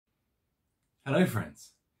Hello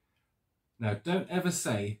friends. Now don't ever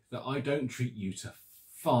say that I don't treat you to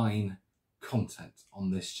fine content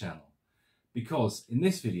on this channel, because in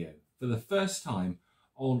this video, for the first time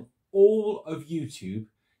on all of YouTube,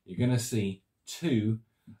 you're going to see two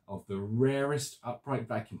of the rarest upright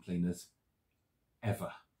vacuum cleaners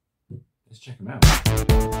ever. Let's check them out.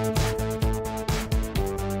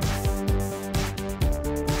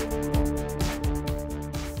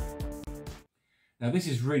 Now this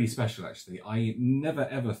is really special actually. I never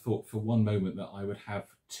ever thought for one moment that I would have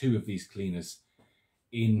two of these cleaners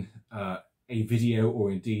in a video,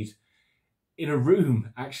 or indeed in a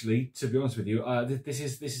room actually, to be honest with you. This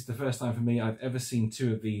is the first time for me I've ever seen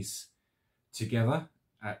two of these together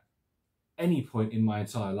at any point in my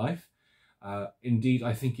entire life. Indeed,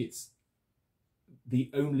 I think it's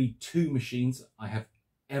the only two machines I have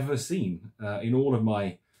ever seen in all of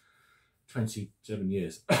my 27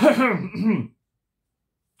 years.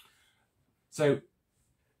 So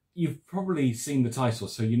you've probably seen the title,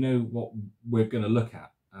 so you know what we're going to look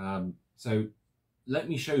at. So let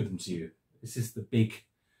me show them to you. This is the big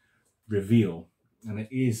reveal, and it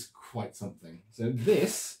is quite something. So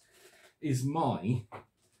this is my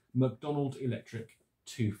McDonald Electric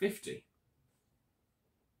 250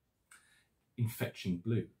 in fetching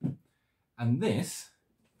blue. And this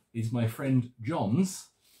is my friend John's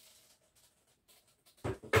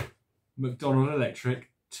McDonald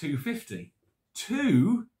Electric 250.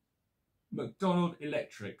 Two McDonald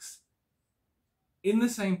Electrics in the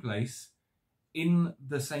same place, in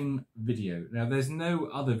the same video. Now there's no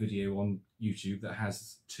other video on YouTube that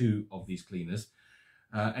has two of these cleaners,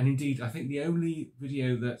 and indeed I think the only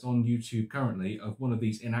video that's on YouTube currently of one of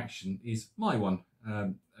these in action is my one,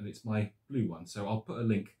 and it's my blue one. So I'll put a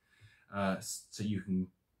link so you can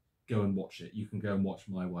go and watch it. You can go and watch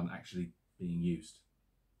my one actually being used.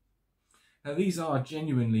 Now these are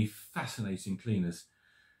genuinely fascinating cleaners.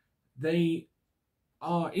 They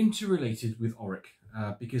are interrelated with Oreck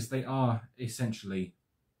because they are essentially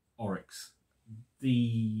Orecks.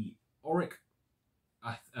 The Oreck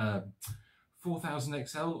 4000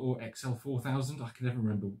 XL or XL 4000, I can never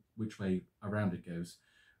remember which way around it goes,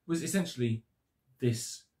 was essentially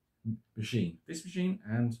this machine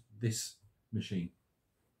and this machine.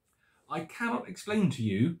 I cannot explain to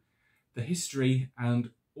you the history and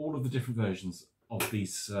all of the different versions of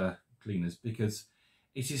these cleaners, because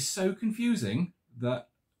it is so confusing that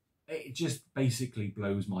it just basically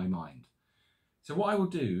blows my mind. So what I will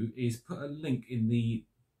do is put a link in the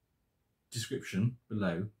description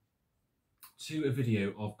below to a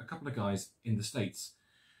video of a couple of guys in the States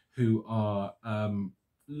who are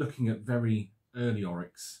looking at very early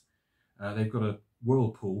Orecks. They've got a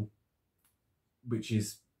Whirlpool, which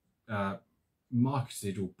is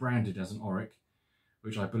marketed or branded as an Oreck,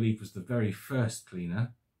 which I believe was the very first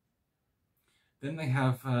cleaner. Then they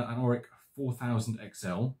have an Oreck 4000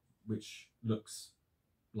 XL, which looks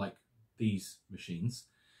like these machines.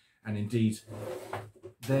 And indeed,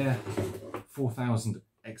 their 4000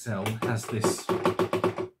 XL has this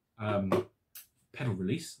pedal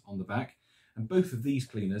release on the back. And both of these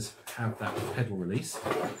cleaners have that pedal release,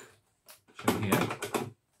 shown here.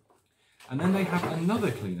 And then they have another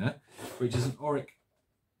cleaner, which is an Oreck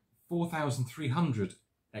 4300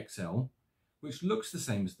 XL, which looks the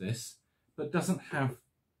same as this, but doesn't have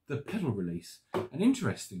the pedal release. And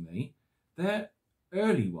interestingly, their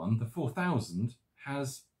early one, the 4000,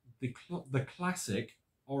 has the classic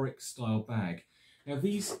Oreck style bag. Now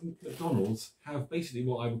these McDonald's have basically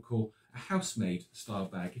what I would call a housemaid style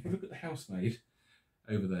bag. If you look at the housemaid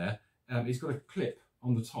over there, it's got a clip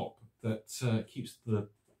on the top that keeps the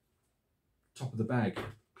top of the bag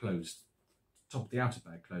closed. Top of the outer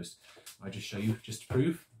bag closed. I just show you, just to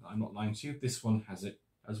prove that I'm not lying to you, this one has it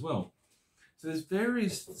as well. So there's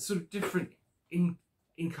various sort of different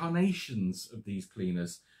incarnations of these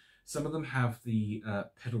cleaners. Some of them have the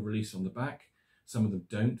pedal release on the back, some of them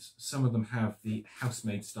don't. Some of them have the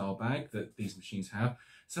housemaid style bag that these machines have.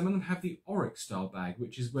 Some of them have the Oreck style bag,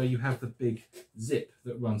 which is where you have the big zip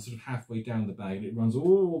that runs sort of halfway down the bag, and it runs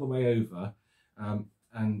all the way over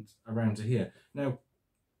and around to here. Now,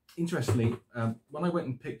 interestingly, when I went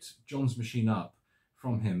and picked John's machine up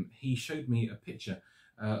from him, he showed me a picture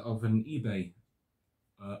of an eBay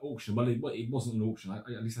auction. Well, it wasn't an auction,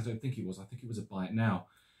 at least I don't think it was. I think it was a buy it now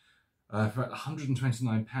for about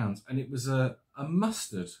 £129, and it was a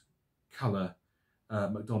mustard colour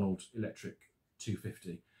McDonald Electric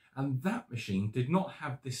 250. And that machine did not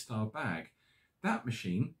have this style bag. That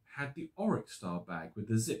machine had the Oreck style bag with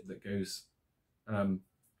the zip that goes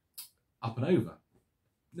up and over.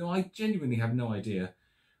 Now, I genuinely have no idea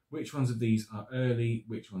which ones of these are early,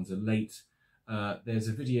 which ones are late. there's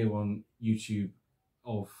a video on YouTube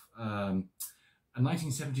of a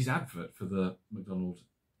 1970s advert for the McDonald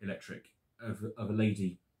Electric of a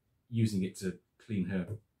lady using it to clean her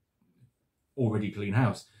already clean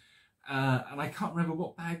house. And I can't remember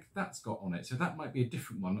what bag that's got on it, so that might be a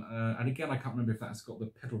different one. And again, I can't remember if that's got the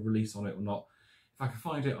pedal release on it or not. If I can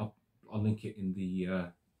find it, I'll link it in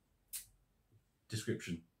the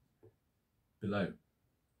description below.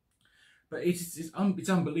 But it's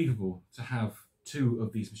unbelievable to have two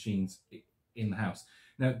of these machines in the house.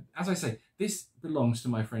 Now, as I say, this belongs to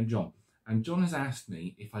my friend John, and John has asked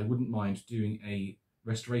me if I wouldn't mind doing a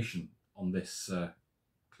restoration on this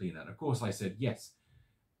cleaner. And of course I said yes,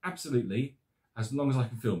 absolutely, as long as I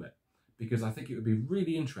can film it, because I think it would be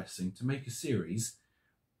really interesting to make a series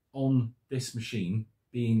on this machine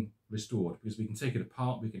being restored, because we can take it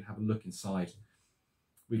apart, we can have a look inside,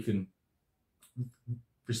 we can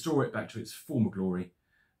restore it back to its former glory,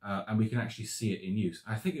 and we can actually see it in use.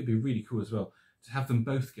 I think it'd be really cool as well to have them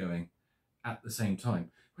both going at the same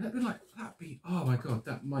time. Would that be like, oh my God,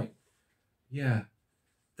 that might, yeah,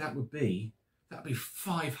 that'd be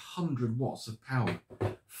 500 watts of power.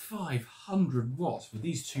 500 watts for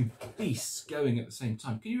these two beasts going at the same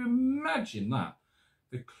time. Can you imagine that?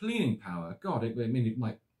 The cleaning power, God, I mean, it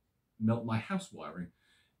might melt my house wiring.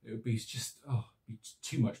 It would be just, oh, it'd be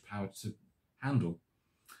too much power to handle.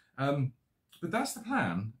 But that's the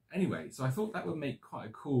plan anyway, so I thought that would make quite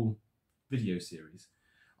a cool video series.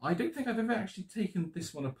 I don't think I've ever actually taken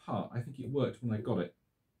this one apart. I think it worked when I got it.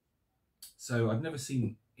 So I've never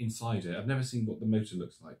seen inside it. I've never seen what the motor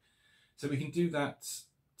looks like. So we can do that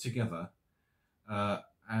together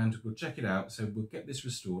and we'll check it out. So we'll get this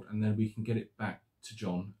restored and then we can get it back to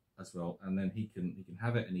John as well. And then he can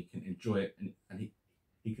have it and he can enjoy it and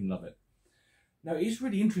he can love it. Now it is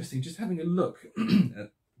really interesting just having a look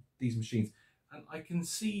at these machines, and I can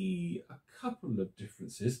see a couple of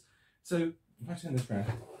differences. So if I turn this around,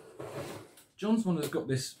 John's one has got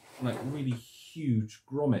this like really huge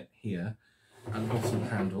grommet here at the bottom of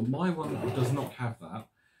the handle. My one does not have that.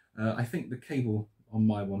 I think the cable on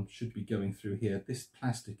my one should be going through here. This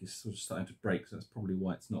plastic is sort of starting to break, so that's probably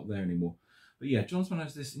why it's not there anymore. But yeah, John's one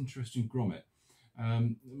has this interesting grommet.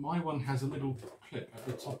 My one has a little clip at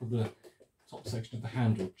the top of the top section of the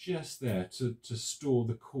handle, just there to store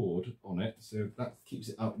the cord on it, so that keeps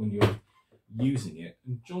it up when you're using it.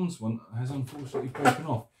 And John's one has unfortunately broken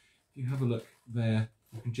off. If you have a look there,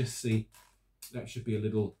 you can just see that should be a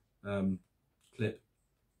little clip.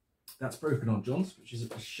 That's broken on John's, which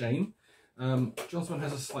is a shame. John's one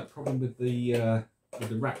has a slight problem with the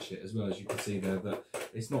ratchet as well, as you can see there, that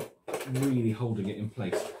it's not really holding it in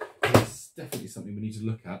place. It's definitely something we need to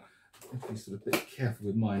look at. I have to be sort of a bit careful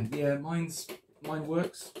with mine. Yeah, mine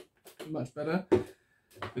works much better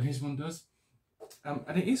than his one does.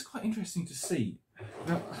 And it is quite interesting to see.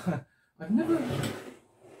 Now, I've never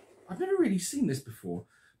really seen this before,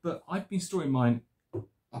 but I've been storing mine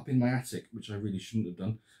up in my attic, which I really shouldn't have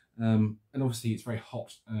done. And obviously it's very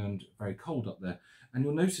hot and very cold up there. And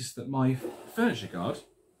you'll notice that my furniture guard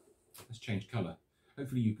has changed colour.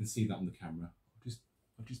 Hopefully you can see that on the camera.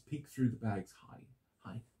 I'll just peek through the bags. Hi.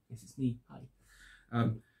 Yes, it's me. Hi.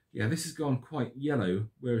 Yeah, this has gone quite yellow,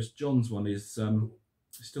 whereas John's one is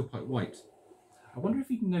still quite white. I wonder if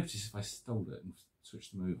he'd notice if I stole it and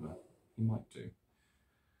switched them over. He might do,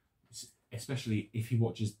 especially if he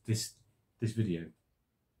watches this video.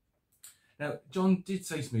 Now, John did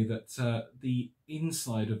say to me that the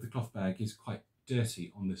inside of the cloth bag is quite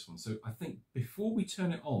dirty on this one, so I think before we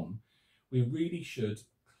turn it on, we really should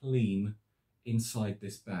clean inside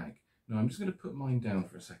this bag. Now, I'm just going to put mine down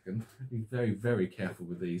for a second. Be very, very careful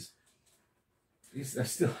with these. I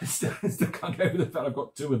still can't get over the fact I've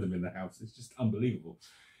got two of them in the house. It's just unbelievable.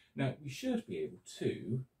 Now, we should be able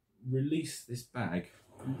to release this bag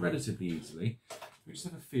relatively easily. We just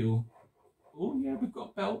have a feel. Oh yeah, we've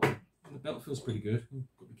got a belt. And the belt feels pretty good. We've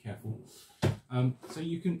got to be careful. So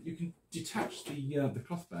you can detach the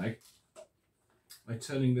cloth bag by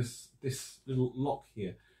turning this little lock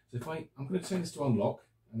here. So if I'm going to turn this to unlock,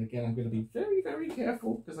 and again I'm going to be very, very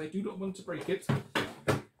careful because I do not want to break it.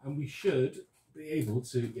 And we should be able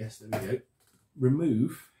to, yes, there we go,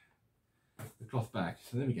 remove the cloth bag.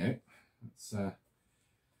 So there we go. It's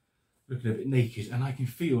looking a bit naked, and I can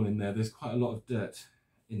feel in there's quite a lot of dirt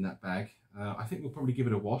in that bag. I think we'll probably give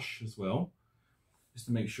it a wash as well, just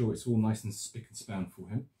to make sure it's all nice and spick and span for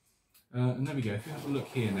him. And there we go. If you have a look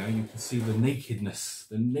here now, you can see the nakedness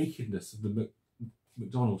of the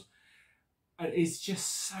McDonald. And it's just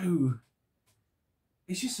so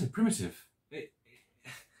primitive.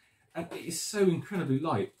 And it's so incredibly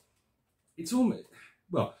light. It's almost,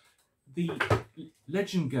 well, the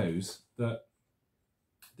legend goes that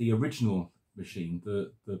the original machine,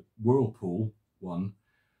 the Whirlpool one,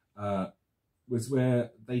 was where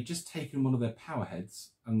they'd just taken one of their power heads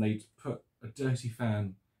and they'd put a dirty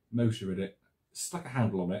fan motor in it, stuck a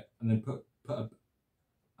handle on it, and then put a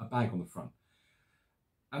bag on the front.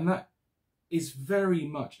 And that is very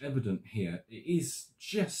much evident here. It is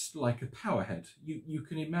just like a power head. You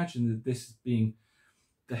can imagine that this being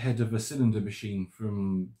the head of a cylinder machine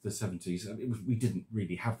from the 70s. We didn't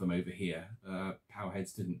really have them over here. Power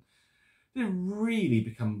heads didn't really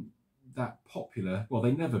become that popular. Well,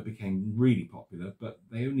 they never became really popular, but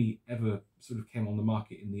they only ever sort of came on the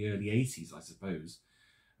market in the early 80s, I suppose.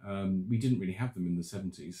 We didn't really have them in the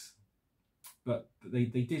 70s, but they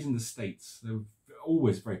did in the States. They were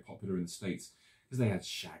always very popular in the States because they had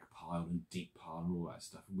shag pile and deep pile and all that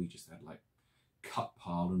stuff, and we just had like cut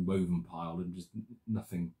pile and woven pile and just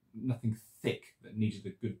nothing thick that needed a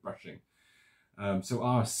good brushing. So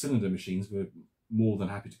our cylinder machines were more than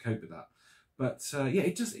happy to cope with that. But yeah,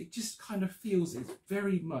 it just kind of feels, it's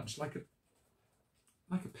very much like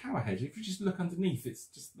a power head. If you just look underneath, it's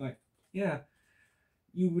just like, yeah,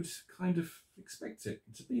 you would kind of expect it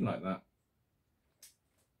to be like that.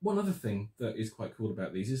 One other thing that is quite cool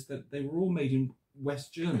about these is that they were all made in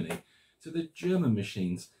West Germany. So they're German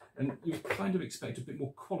machines, and you kind of expect a bit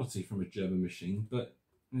more quality from a German machine, but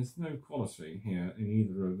there's no quality here in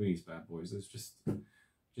either of these bad boys. There's just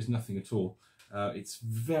nothing at all. It's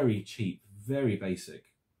very cheap, very basic.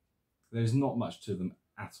 There's not much to them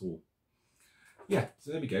at all. Yeah,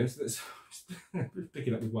 so there we go. So let's pick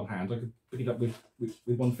it up with one hand. I could pick it up with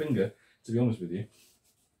one finger, to be honest with you.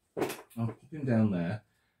 I'll put him down there.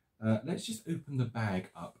 Let's just open the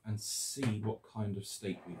bag up and see what kind of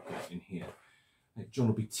state we've got in here. John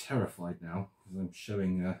will be terrified now because I'm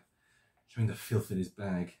showing the filth in his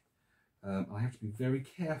bag. I have to be very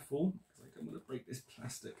careful because I don't want to break this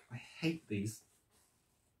plastic. I hate these.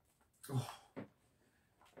 Oh,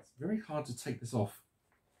 it's very hard to take this off.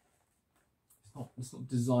 It's not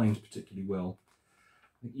designed particularly well.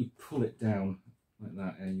 I think you pull it down like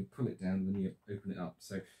that, and you pull it down and then you open it up.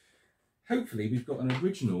 So hopefully we've got an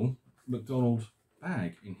original McDonald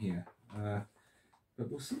bag in here. But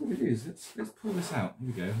we'll see what it is. Let's pull this out. Here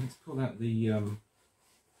we go. Let's pull out the here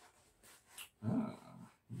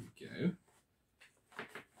we go.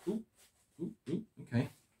 Ooh, okay.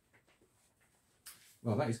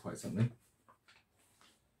 Well, that is quite something.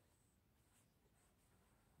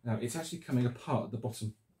 Now, it's actually coming apart at the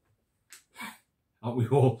bottom. Aren't we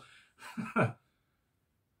all?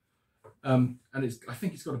 And I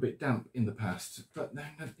think it's got a bit damp in the past. But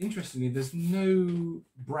interestingly, there's no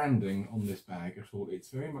branding on this bag at all. It's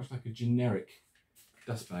very much like a generic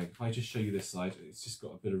dust bag. If I just show you this side, it's just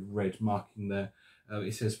got a bit of red marking there.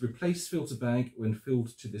 It says, replace filter bag when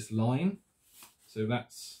filled to this line. So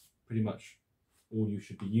that's pretty much all you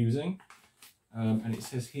should be using. And it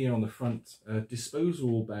says here on the front,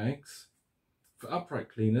 disposable bags for upright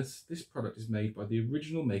cleaners. This product is made by the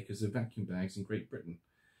original makers of vacuum bags in Great Britain.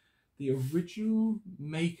 The original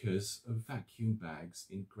makers of vacuum bags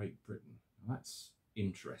in Great Britain. Now that's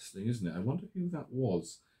interesting, isn't it? I wonder who that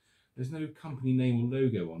was. There's no company name or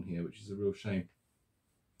logo on here, which is a real shame.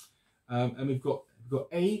 And we've got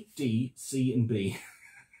A, D, C, and B.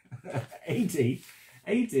 A, D,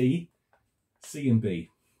 C, and B.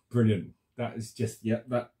 Brilliant. That is just, yeah,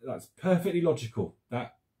 that's perfectly logical.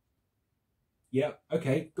 Yeah,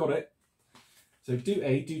 okay, got it. So do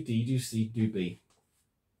A, do D, do C, do B.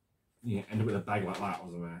 Yeah, end up with a bag like that,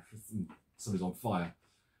 wasn't there? Something's on fire.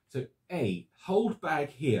 So A, hold bag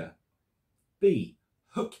here. B,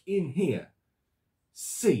 hook in here.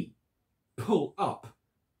 C, pull up.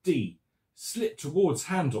 D, slip towards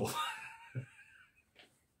handle.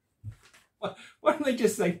 Why don't they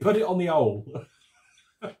just say put it on the hole?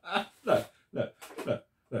 Look.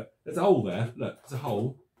 There's a hole there. Look, there's a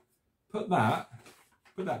hole. Put that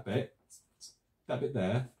bit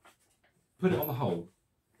there. Put it on the hole.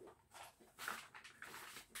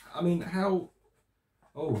 I mean, how?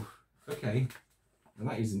 Oh, okay.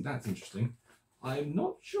 And that's interesting. I'm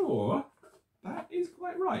not sure that is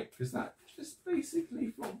quite right because that just basically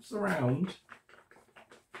flops around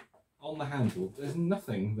on the handle. There's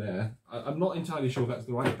nothing there. I'm not entirely sure that's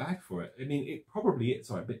the right bag for it. I mean, it probably is.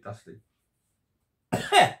 Sorry, a bit dusty.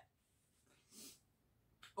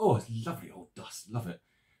 Oh, it's lovely old dust. Love it.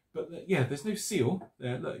 But yeah, there's no seal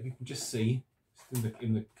there. Look, you can just see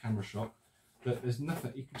in the camera shot that there's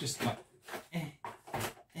nothing. You can just like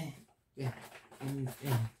yeah.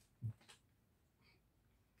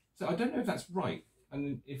 So I don't know if that's right.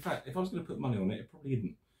 And in fact, if I was going to put money on it, it probably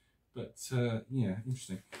isn't. But yeah,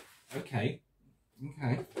 interesting. Okay,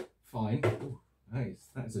 fine. Ooh,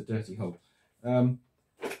 that is a dirty hole.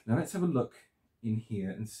 Now let's have a look in here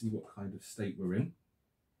and see what kind of state we're in.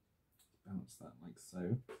 Balance that like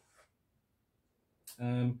so.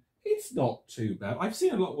 It's not too bad. I've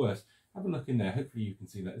seen a lot worse. Have a look in there. Hopefully you can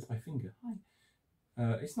see that. It's my finger.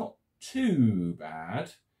 Hi. It's not too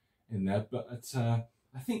bad in there, but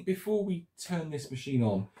I think before we turn this machine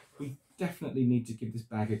on, we definitely need to give this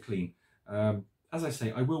bag a clean. As I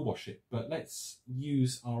say, I will wash it, but let's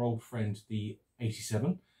use our old friend, the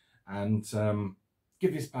 87, and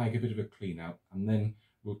give this bag a bit of a clean out, and then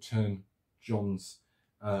we'll turn John's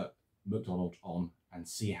McDonald on and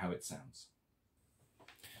see how it sounds.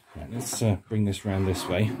 Right, let's bring this round this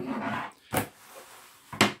way,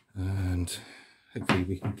 and hopefully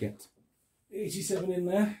we can get 87 in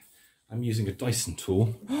there. I'm using a Dyson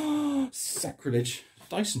tool. Sacrilege!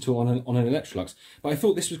 Dyson tool on an Electrolux, but I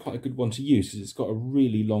thought this was quite a good one to use because it's got a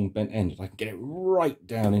really long bent end and I can get it right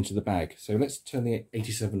down into the bag. So let's turn the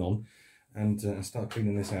 87 on and start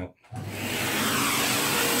cleaning this out. It's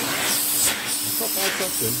not bad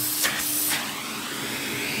something.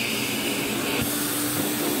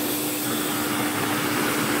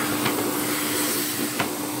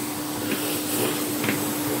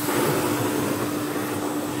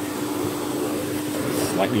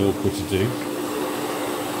 Slightly awkward to do.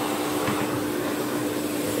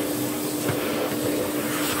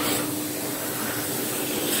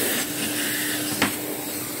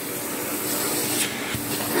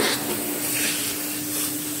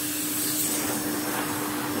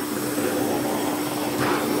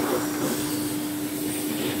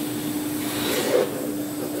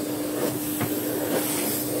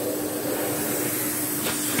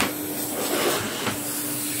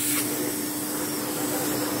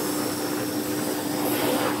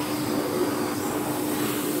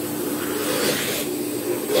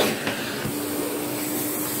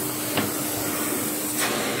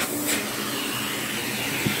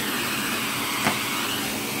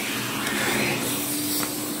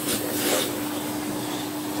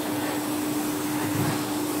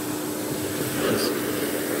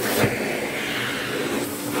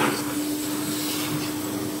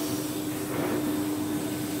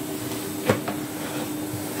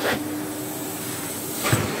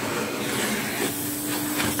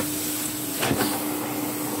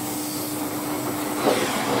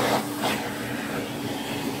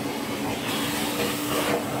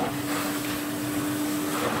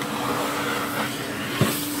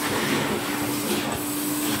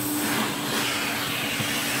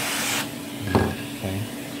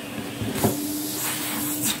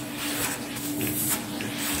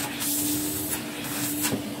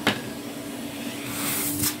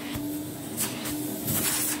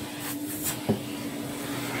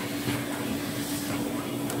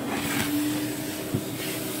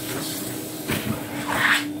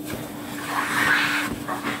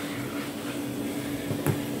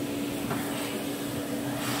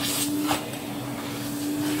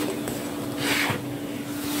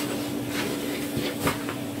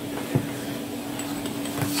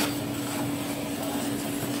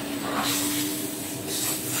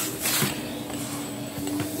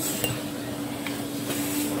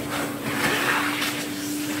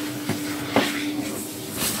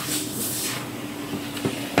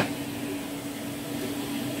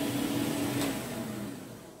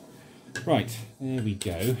 Right, there we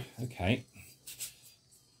go. Okay,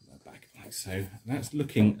 back like so. That's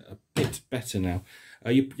looking a bit better now.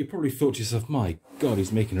 You probably thought to yourself, my God,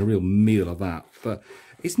 he's making a real meal of that. But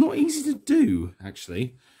it's not easy to do,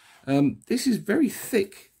 actually. This is very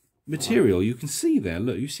thick material. You can see there,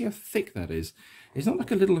 look, you see how thick that is. It's not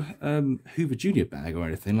like a little Hoover Junior bag or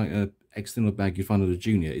anything, like an external bag you'd find at a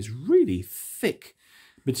Junior. It's really thick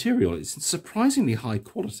material. It's surprisingly high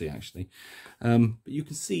quality, actually. But you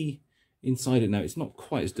can see inside it now, it's not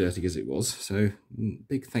quite as dirty as it was. So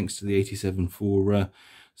big thanks to the 87 for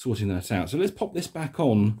sorting that out. So let's pop this back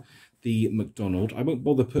on the McDonald. I won't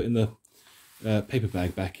bother putting the paper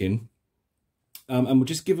bag back in. And we'll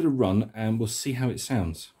just give it a run and we'll see how it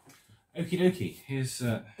sounds. Okie dokie, here's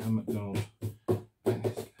our McDonald. Let's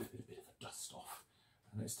get a bit of the dust off.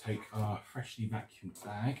 And let's take our freshly vacuumed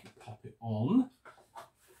bag and pop it on.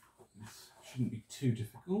 This shouldn't be too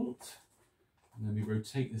difficult. And then we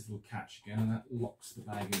rotate this little catch again, and that locks the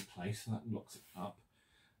bag in place, so that locks it up.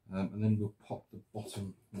 And then we'll pop the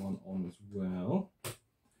bottom one on as well.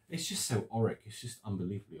 It's just so Oreck, it's just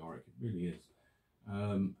unbelievably Oreck, it really is.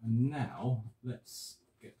 And now let's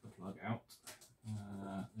get the plug out.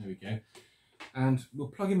 There we go. And we'll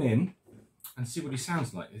plug him in and see what he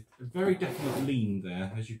sounds like. It's a very definite lean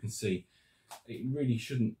there, as you can see. It really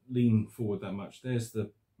shouldn't lean forward that much. There's the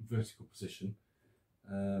vertical position.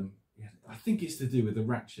 yeah, I think it's to do with the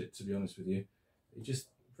ratchet, to be honest with you. It just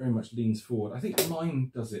very much leans forward. I think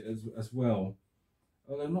mine does it as well,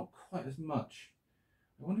 although not quite as much.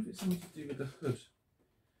 I wonder if it's something to do with the hood.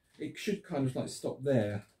 It should kind of like stop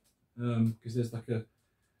there, because there's like a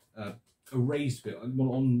raised bit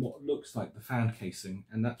on what looks like the fan casing,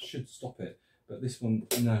 and that should stop it. But this one,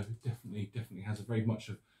 no, definitely has a very much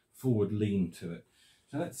a forward lean to it.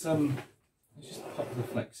 So let's just pop the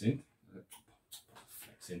flex in,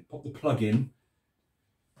 pop the plug in,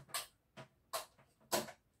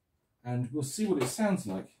 and we'll see what it sounds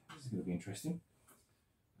like. This is going to be interesting.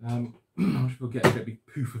 I'm sure we'll get a big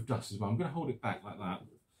poof of dust as well. I'm going to hold it back like that.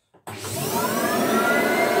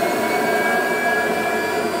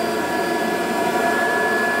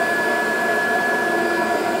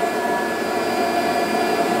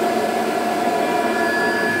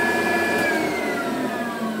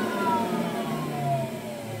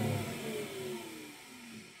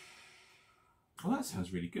 Well, that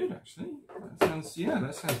sounds really good, actually.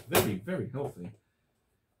 That sounds very healthy.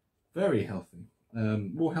 Very healthy.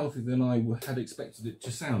 More healthy than I had expected it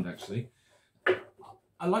to sound, actually.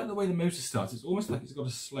 I like the way the motor starts. It's almost like it's got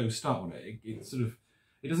a slow start on it.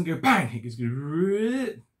 It doesn't go bang. It just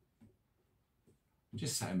goes.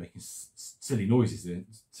 Just sat making silly noises there.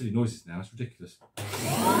 Silly noises now. It's ridiculous.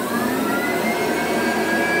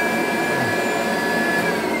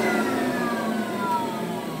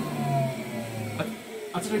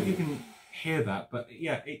 I don't know if you can hear that, but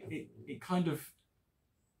yeah, it kind of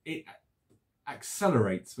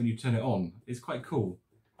accelerates when you turn it on. It's quite cool.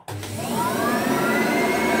 Yeah,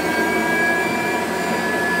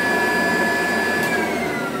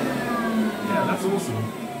 that's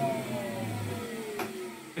awesome.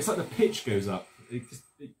 It's like the pitch goes up.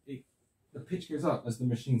 The pitch goes up as the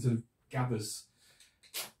machine sort of gathers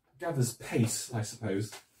pace, I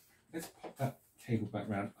suppose. Let's pop that cable back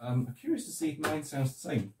round. I'm curious to see if mine sounds the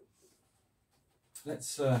same.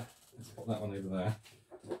 Let's pop that one over there.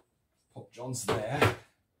 Pop John's there.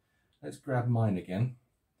 Let's grab mine again.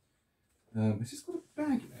 Has this got a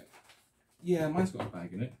bag in it? Yeah, mine's got a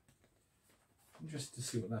bag in it. I'm interested to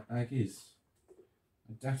see what that bag is.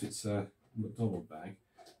 I doubt it's a McDonald bag.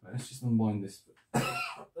 Right, let's just unwind this.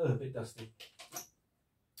 A bit dusty.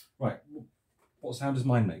 Right, what sound does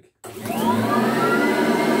mine make?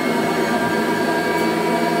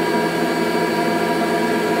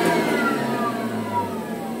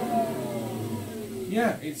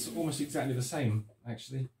 Yeah, it's almost exactly the same,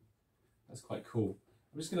 actually. That's quite cool.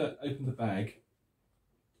 I'm just going to open the bag.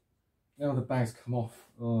 Now the bag's come off.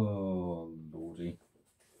 Oh, lordy.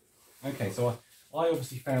 Okay, so I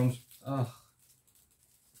obviously found...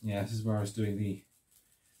 yeah, this is where I was doing the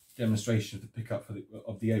demonstration of the pickup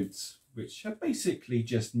of the oats, which have basically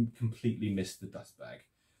just completely missed the dust bag.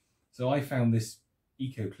 So I found this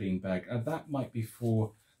EcoClean bag, and that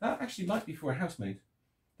actually might be for a housemaid.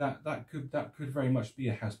 That could very much be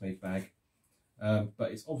a housemaid bag,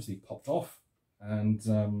 but it's obviously popped off, and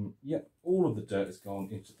yep, all of the dirt has gone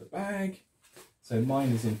into the bag. So mine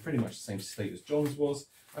is in pretty much the same state as John's was.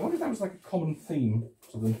 I wonder if that was like a common theme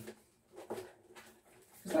to them,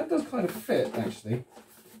 because that does kind of fit actually.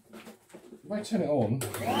 If I turn it on,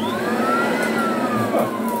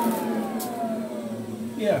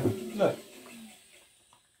 yeah, look,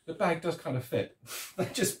 the bag does kind of fit.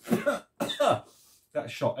 That just that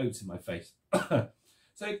shot oats in my face.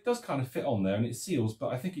 So it does kind of fit on there and it seals, but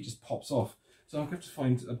I think it just pops off. So I'm going to have to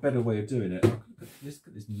find a better way of doing it. Look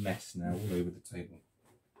at this mess now all over the table.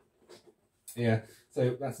 Yeah,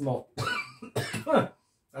 so that's not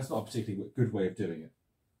that's not a particularly good way of doing it.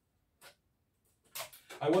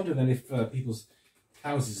 I wonder then if people's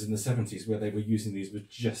houses in the 70s where they were using these were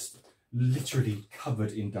just literally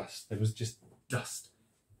covered in dust. There was just dust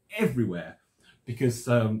everywhere because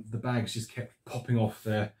the bags just kept popping off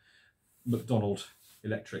their McDonald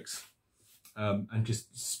Electrics and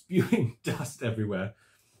just spewing dust everywhere.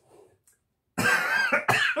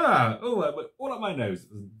 Oh, all up my nose.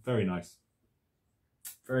 It was very nice.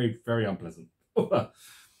 Very, very unpleasant.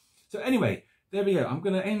 So anyway, there we go. I'm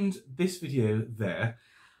going to end this video there.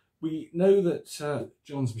 We know that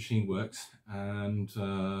John's machine works, and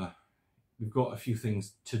we've got a few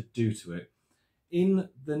things to do to it. In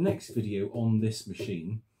the next video on this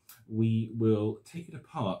machine, we will take it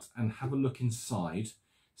apart and have a look inside,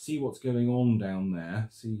 see what's going on down there.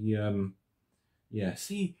 See,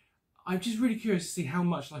 I'm just really curious to see how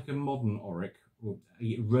much like a modern Oreck, or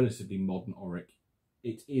a relatively modern Oreck,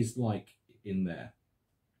 it is like in there.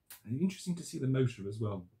 And interesting to see the motor as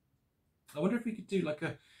well. I wonder if we could do like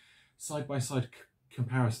a side-by-side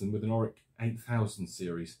comparison with an Oreck 8000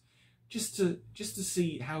 series, just to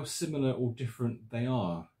see how similar or different they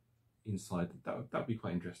are. inside. That would be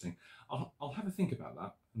quite interesting. I'll have a think about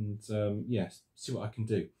that and yes, see what I can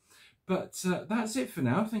do. But that's it for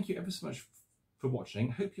now. Thank you ever so much for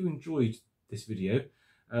watching. Hope you enjoyed this video.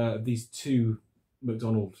 These two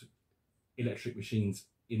McDonald electric machines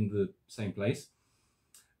in the same place.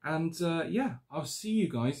 And yeah, I'll see you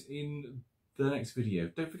guys in the next video.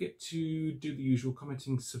 Don't forget to do the usual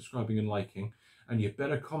commenting, subscribing and liking. And you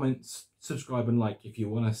better comment, subscribe and like if you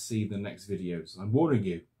want to see the next videos. I'm warning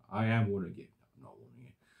you. I am warning you. I'm not warning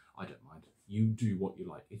you. I don't mind. You do what you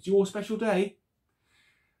like. It's your special day.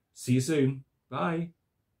 See you soon. Bye.